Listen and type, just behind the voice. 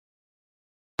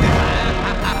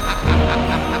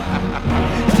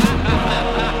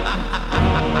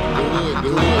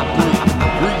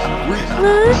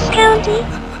County?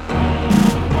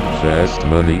 Fast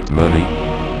money.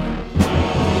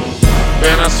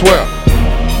 Man, I swear.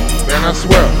 Man, I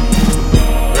swear.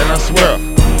 Man, I swear.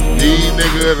 These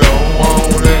niggas don't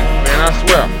want it. Man, I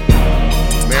swear.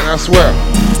 Man, I swear.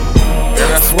 Man,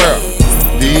 I swear.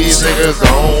 These niggas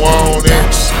don't want it.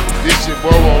 This shit boy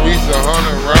won't reach 100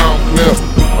 round clip.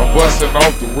 I'm busting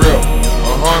off the rip.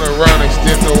 100 round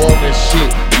extender on this shit.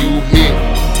 You hit,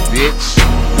 bitch.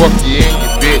 Fuck you and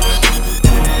your bitch.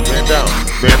 Man down.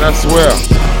 Man, I swear.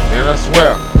 Man, I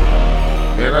swear.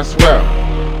 Man, I swear.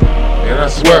 Man, I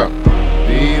swear.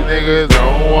 These niggas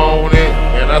don't want it.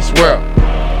 Man, I swear.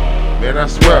 Man, I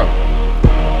swear.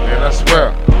 Man, I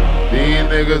swear. These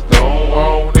niggas don't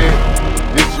want it.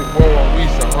 This your boy won't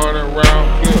reach 100 round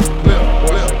clip.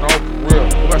 Bustin' off the rip.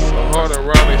 100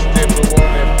 round extender on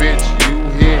that bitch. You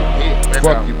hit. Man,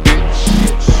 fuck your bitch.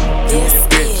 You and your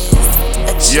bitch.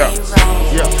 Yeah.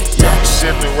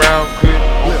 Extender round clip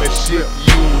on that shit.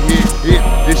 You hit.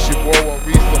 This your boy won't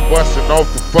reach the bustin' off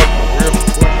the fucking rip.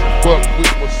 Fuck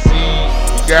with my seed.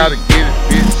 You gotta get it,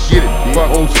 bitch. Get it. Fuck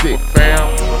with my fam.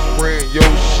 I'm spraying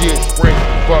your shit.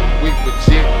 Fuck with my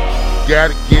chick.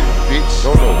 Gotta get it, bitch.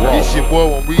 This your boy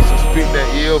won't reach and spit that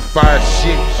L5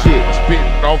 shit. I'm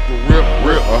spitting off the rip.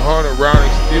 100 round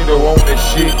extender on that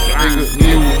shit. Nigga,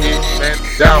 you hit, man,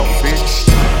 down, bitch.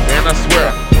 Man, I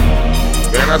swear.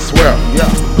 Man, I swear.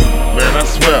 Man, I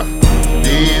swear.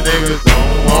 These niggas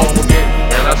don't want it.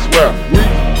 Man, I swear.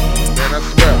 Man, I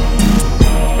swear.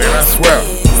 Man, I swear.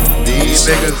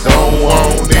 These niggas don't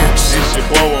want it. This your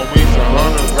boy won't reach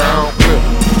 100 round clip.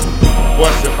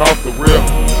 Bustin' off the rip.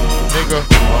 Nigga,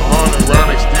 100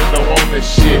 round extender on this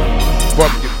shit.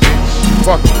 Fuck your bitch.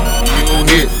 Fuck you. You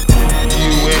hit.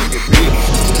 You and your bitch.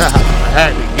 I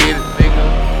had to get it, nigga.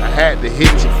 I had to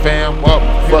hit your fam up.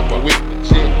 Fucking with the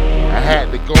chick. I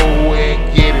had to go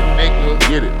and get it, nigga.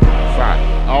 Get it. Fire.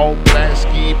 All black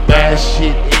ski bad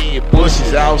shit in your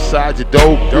bushes outside your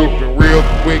door. Gripping real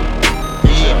quick.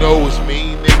 You know it's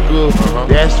me, nigga.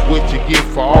 That's what you get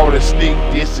for all the sneak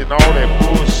diss and all that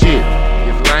bullshit.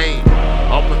 It's lame.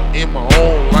 I'm in my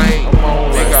own lane.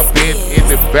 Nigga, I've been in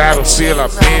the battlefield.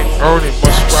 I've been earning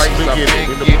my stripes. I've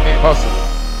been getting hustle.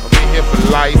 I'm in here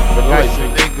for life,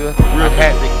 nigga. I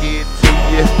had to get to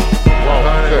you.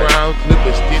 100 round clip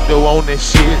extendo on that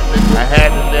shit. I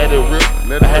had to let it rip.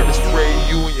 I had to spray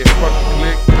you in your fucking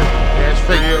click. That's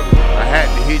fake. I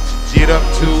had to hit your jit up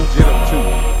too.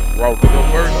 Raw no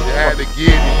mercy. I had to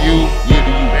give to you.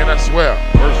 Man, I swear.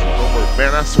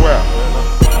 Man, I swear.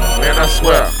 Man, I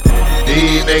swear.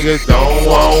 These niggas don't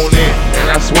want it.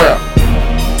 Man, I swear.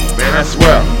 Man, I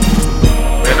swear.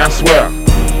 Man, I swear.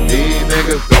 These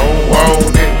niggas don't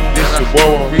want it. This your boy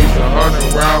won't reach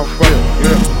 100 round clip.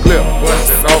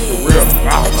 Bustin' off the rip.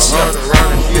 100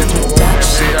 round and get you on that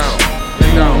shit down.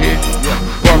 Down hit.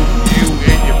 Fuck you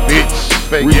and your bitch.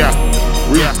 Fake.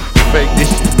 Fake this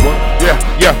shit.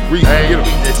 RESE. I ain't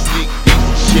with that sneak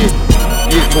decent shit.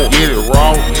 Get it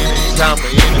raw anytime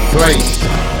or any place.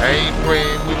 I ain't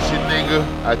praying with you, nigga.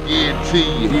 I guarantee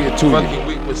you. Fucking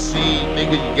with my seed,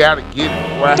 nigga. You gotta get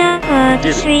it right.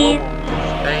 Get it.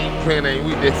 I ain't praying, ain't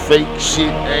with that fake shit.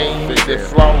 I ain't with that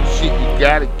flawed shit. You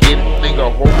gotta get it,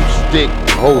 nigga. Whole stick.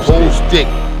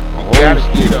 You gotta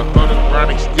get 100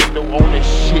 round extender on that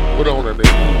shit. Put on a nigga.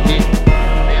 You hit.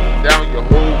 And down your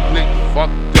whole click.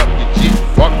 Fucked up your shit.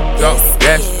 Fucked up.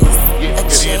 That's what you get.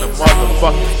 Get in a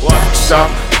motherfucking one stop.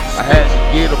 I had to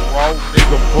get a raw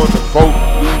nigga for the vote.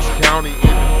 Lewis County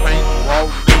in the paint, raw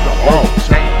nigga all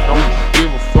chain. Don't give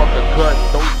a fuck a cut,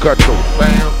 don't cut your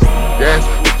fam. That's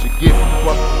what you get for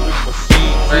fucking with my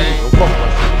seed, man. Fuck my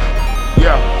seed.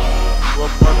 Yeah, you a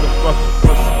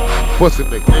motherfucking pussy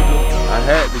nigga. I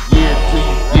had to give it to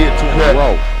you, get to cut.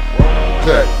 Raw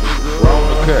cut, nigga. Raw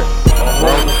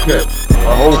cut.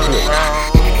 A whole cut.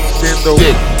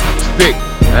 Stick.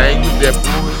 I ain't with that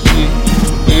bullshit.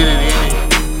 Get it in.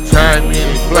 Time,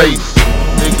 any place,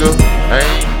 nigga. I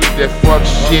ain't with that fuck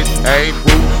shit. I ain't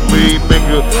Bruce Lee,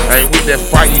 nigga. I ain't with that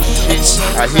fighting shit.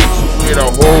 I hit you with a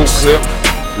whole clip.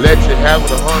 Let you have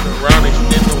it 100 round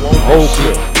extender on whole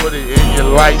clip. Put it in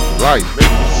your life. Make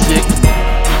you sick.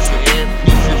 Put you in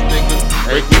pieces, nigga.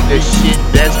 I ain't with that shit.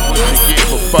 That's what you get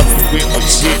for fucking with my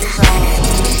shit.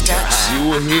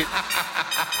 You a hit.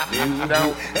 And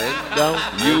down.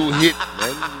 You hit.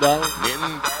 And down.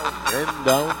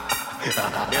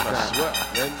 Man, I swear.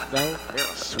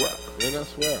 Man, I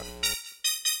swear.